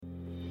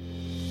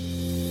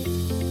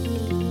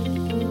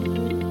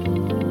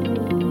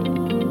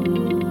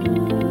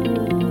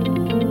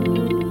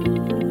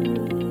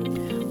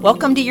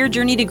Welcome to Your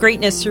Journey to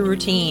Greatness Through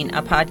Routine,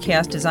 a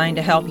podcast designed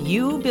to help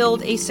you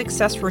build a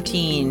success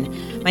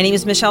routine. My name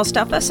is Michelle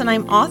Steffes, and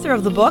I'm author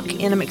of the book,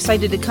 and I'm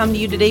excited to come to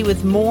you today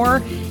with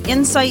more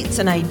insights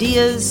and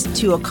ideas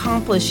to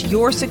accomplish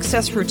your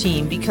success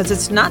routine, because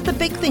it's not the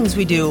big things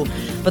we do,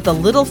 but the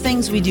little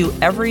things we do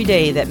every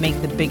day that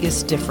make the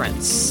biggest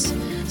difference.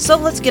 So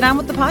let's get on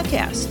with the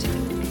podcast.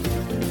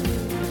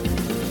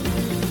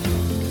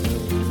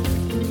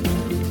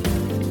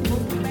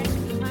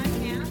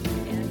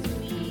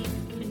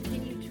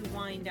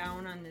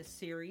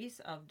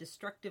 Of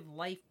destructive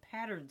life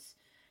patterns.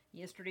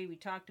 Yesterday we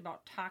talked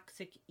about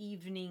toxic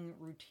evening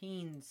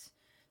routines.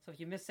 So if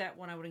you missed that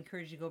one, I would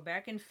encourage you to go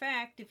back. In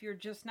fact, if you're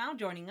just now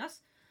joining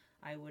us,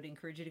 I would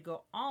encourage you to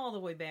go all the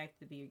way back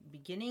to the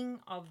beginning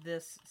of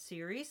this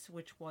series,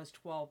 which was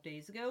 12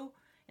 days ago,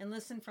 and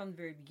listen from the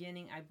very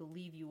beginning. I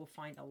believe you will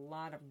find a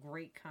lot of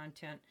great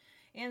content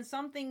and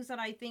some things that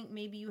I think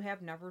maybe you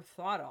have never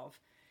thought of.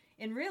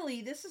 And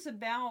really, this is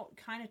about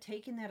kind of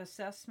taking that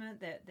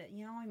assessment that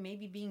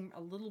maybe being a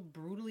little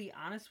brutally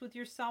honest with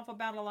yourself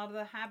about a lot of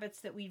the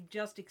habits that we've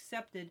just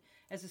accepted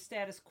as a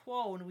status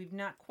quo, and we've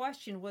not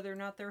questioned whether or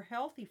not they're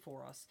healthy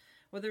for us,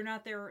 whether or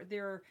not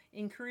they're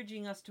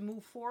encouraging us to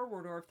move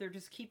forward, or if they're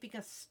just keeping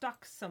us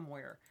stuck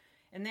somewhere.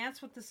 And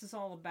that's what this is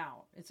all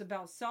about. It's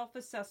about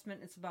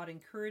self-assessment. It's about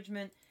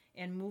encouragement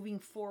and moving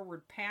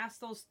forward past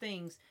those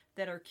things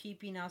that are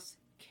keeping us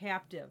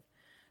captive.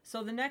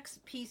 So the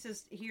next piece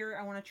is here.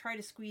 I want to try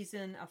to squeeze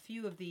in a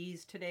few of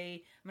these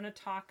today. I'm going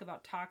to talk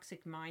about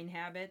toxic mind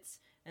habits,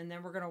 and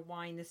then we're going to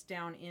wind this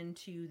down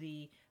into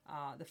the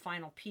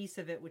final piece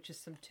of it, which is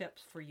some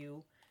tips for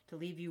you to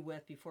leave you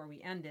with before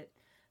we end it.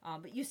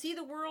 But you see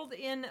the world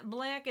in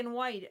black and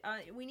white.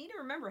 We need to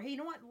remember, hey, you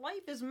know what?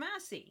 Life is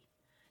messy,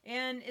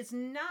 and it's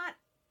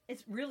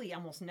really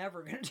almost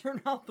never going to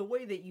turn out the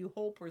way that you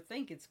hope or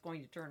think it's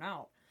going to turn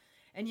out.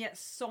 And yet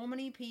so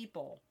many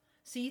people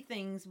see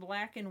things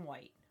black and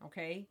white,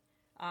 okay?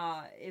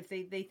 If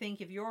they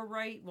think if you're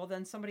right, well,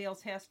 then somebody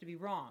else has to be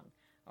wrong.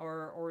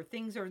 Or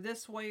things are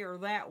this way or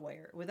that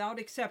way, without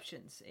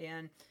exceptions.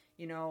 And,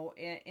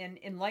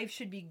 and life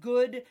should be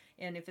good.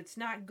 And if it's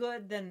not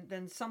good,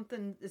 then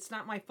something, it's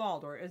not my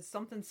fault, or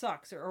something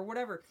sucks, or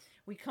whatever.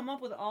 We come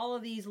up with all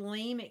of these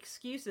lame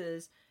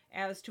excuses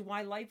as to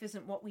why life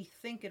isn't what we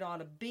think it ought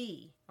to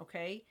be,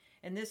 okay?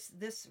 And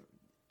this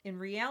in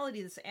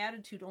reality, this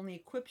attitude only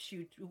equips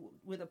you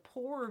with a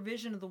poorer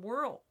vision of the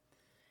world.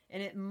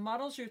 And it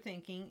muddles your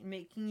thinking,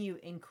 making you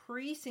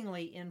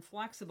increasingly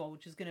inflexible,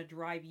 which is going to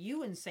drive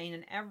you insane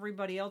and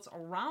everybody else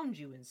around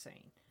you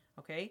insane.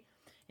 Okay?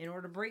 In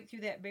order to break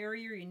through that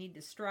barrier, you need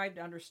to strive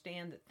to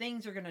understand that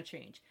things are going to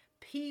change.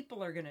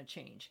 People are going to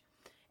change.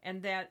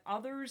 And that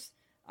others,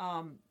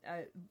 are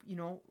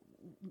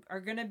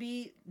going to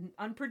be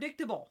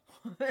unpredictable.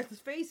 Let's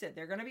face it,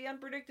 they're going to be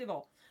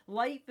unpredictable.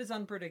 Life is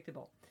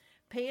unpredictable.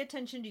 Pay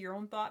attention to your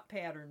own thought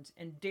patterns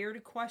and dare to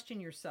question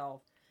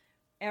yourself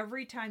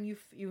every time you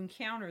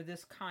encounter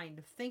this kind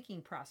of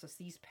thinking process,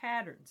 these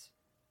patterns.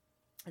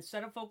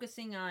 Instead of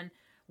focusing on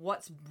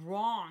what's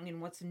wrong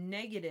and what's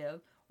negative,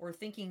 or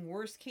thinking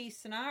worst case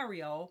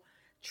scenario,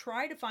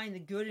 try to find the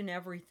good in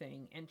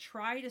everything and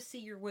try to see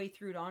your way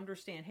through to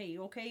understand, hey,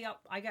 okay,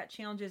 I got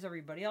challenges,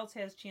 everybody else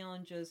has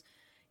challenges.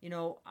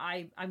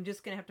 I'm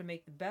just going to have to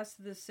make the best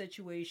of this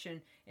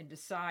situation and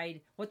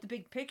decide what the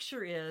big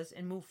picture is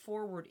and move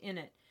forward in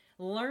it,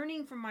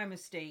 learning from my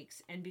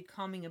mistakes and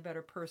becoming a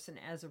better person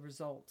as a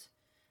result.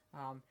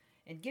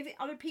 And giving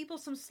other people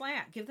some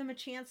slack. Give them a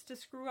chance to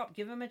screw up.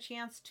 Give them a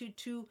chance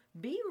to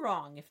be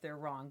wrong if they're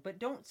wrong. But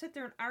don't sit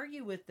there and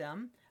argue with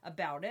them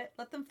about it.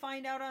 Let them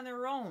find out on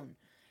their own.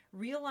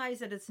 Realize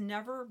that it's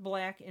never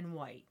black and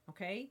white,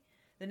 okay?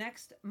 The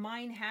next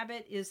mind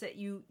habit is that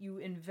you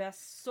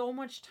invest so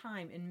much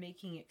time in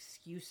making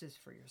excuses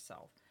for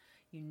yourself.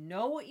 You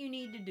know what you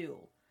need to do.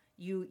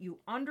 You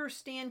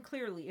understand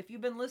clearly. If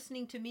you've been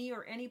listening to me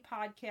or any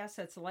podcast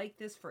that's like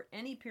this for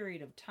any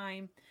period of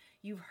time,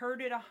 you've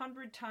heard it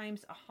 100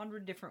 times,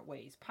 100 different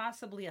ways,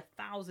 possibly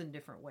 1,000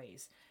 different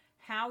ways,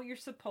 how you're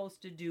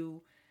supposed to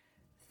do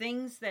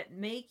things that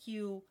make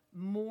you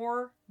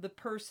more the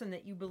person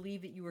that you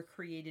believe that you were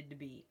created to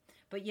be.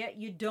 But yet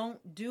you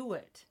don't do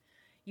it.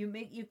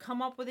 You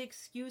come up with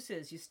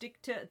excuses. You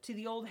stick to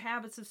the old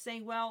habits of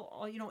saying,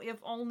 well, if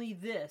only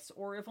this,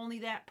 or if only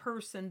that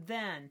person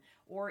then,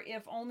 or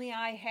if only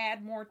I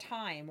had more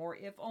time, or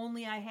if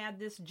only I had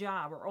this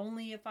job, or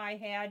only if I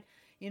had,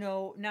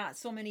 not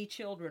so many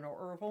children,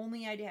 or if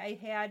only I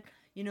had,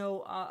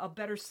 a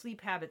better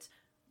sleep habits.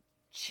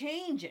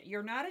 Change it.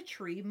 You're not a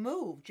tree.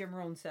 Move, Jim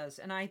Rohn says.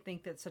 And I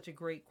think that's such a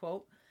great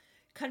quote.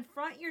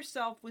 Confront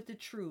yourself with the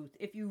truth.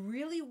 If you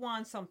really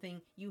want something,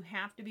 you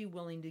have to be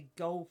willing to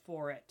go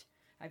for it.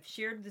 I've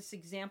shared this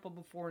example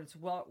before, and it's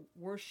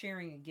worth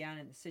sharing again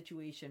in the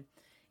situation.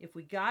 If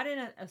we got in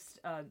a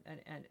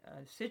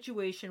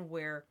situation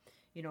where,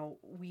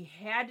 we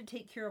had to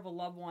take care of a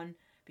loved one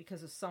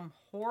because of some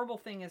horrible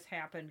thing has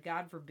happened,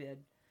 God forbid,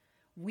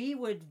 we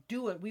would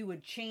do it. We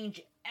would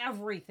change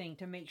everything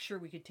to make sure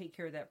we could take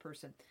care of that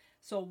person.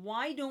 So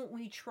why don't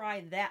we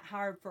try that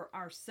hard for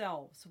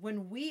ourselves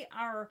when we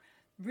are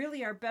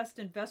really our best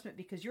investment,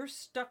 because you're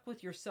stuck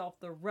with yourself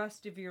the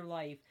rest of your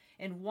life.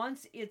 And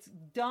once it's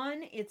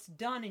done,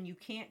 and you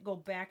can't go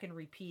back and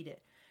repeat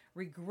it.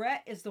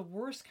 Regret is the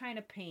worst kind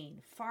of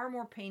pain, far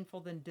more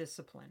painful than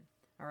discipline.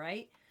 All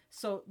right?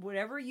 So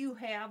whatever you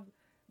have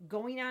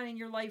going on in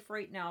your life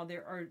right now,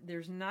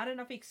 there's not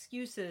enough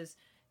excuses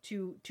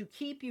to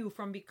keep you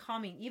from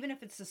becoming, even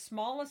if it's the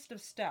smallest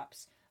of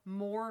steps,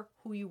 more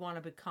who you want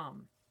to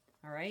become.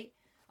 All right?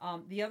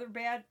 The other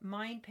bad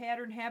mind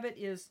pattern habit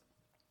is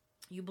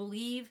you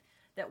believe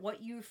that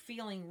what you're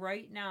feeling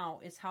right now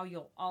is how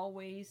you'll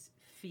always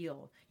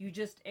feel. You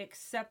just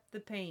accept the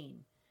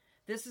pain.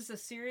 This is a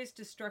serious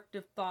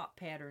destructive thought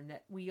pattern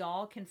that we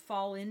all can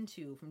fall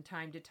into from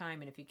time to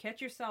time. And if you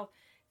catch yourself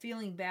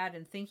feeling bad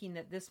and thinking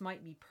that this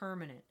might be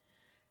permanent,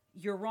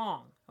 you're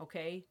wrong,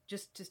 okay?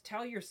 Just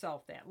tell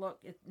yourself that. Look,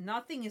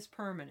 nothing is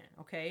permanent,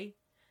 okay?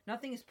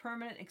 Nothing is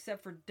permanent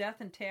except for death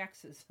and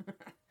taxes,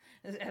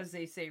 as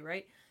they say,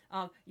 right?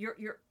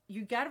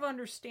 You got to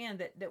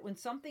understand that when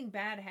something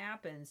bad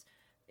happens,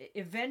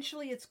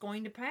 eventually it's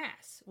going to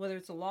pass. Whether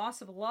it's a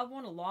loss of a loved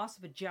one, a loss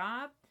of a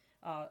job,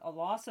 a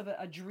loss of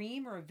a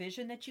dream or a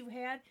vision that you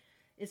had,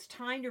 it's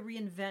time to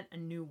reinvent a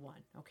new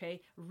one,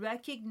 okay?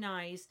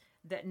 Recognize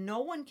that no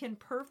one can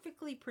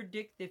perfectly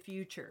predict the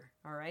future,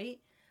 all right?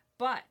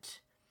 But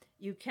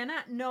you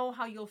cannot know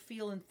how you'll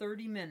feel in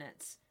 30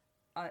 minutes,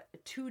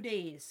 2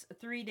 days,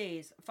 3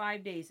 days,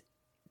 5 days,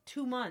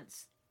 2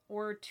 months,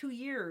 or 2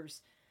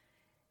 years.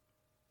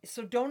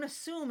 So don't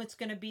assume it's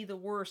going to be the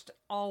worst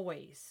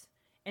always.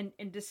 And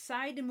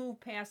decide to move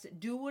past it.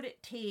 Do what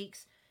it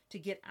takes to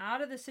get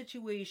out of the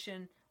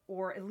situation,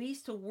 or at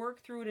least to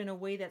work through it in a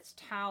way that's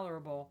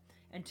tolerable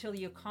until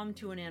you come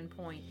to an end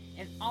point.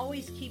 And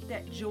always keep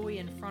that joy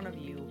in front of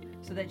you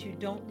so that you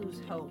don't lose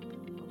hope,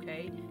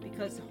 okay?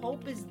 Because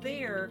hope is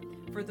there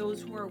for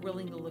those who are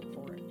willing to look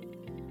for it.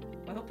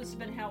 I hope this has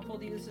been helpful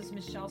to you. This is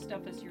Michelle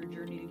Steffes, your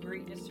journey to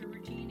greatness through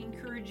routine,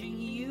 encouraging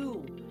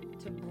you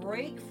to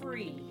break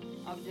free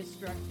of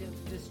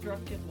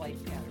destructive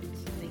life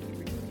patterns. Thank you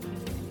for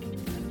joining me.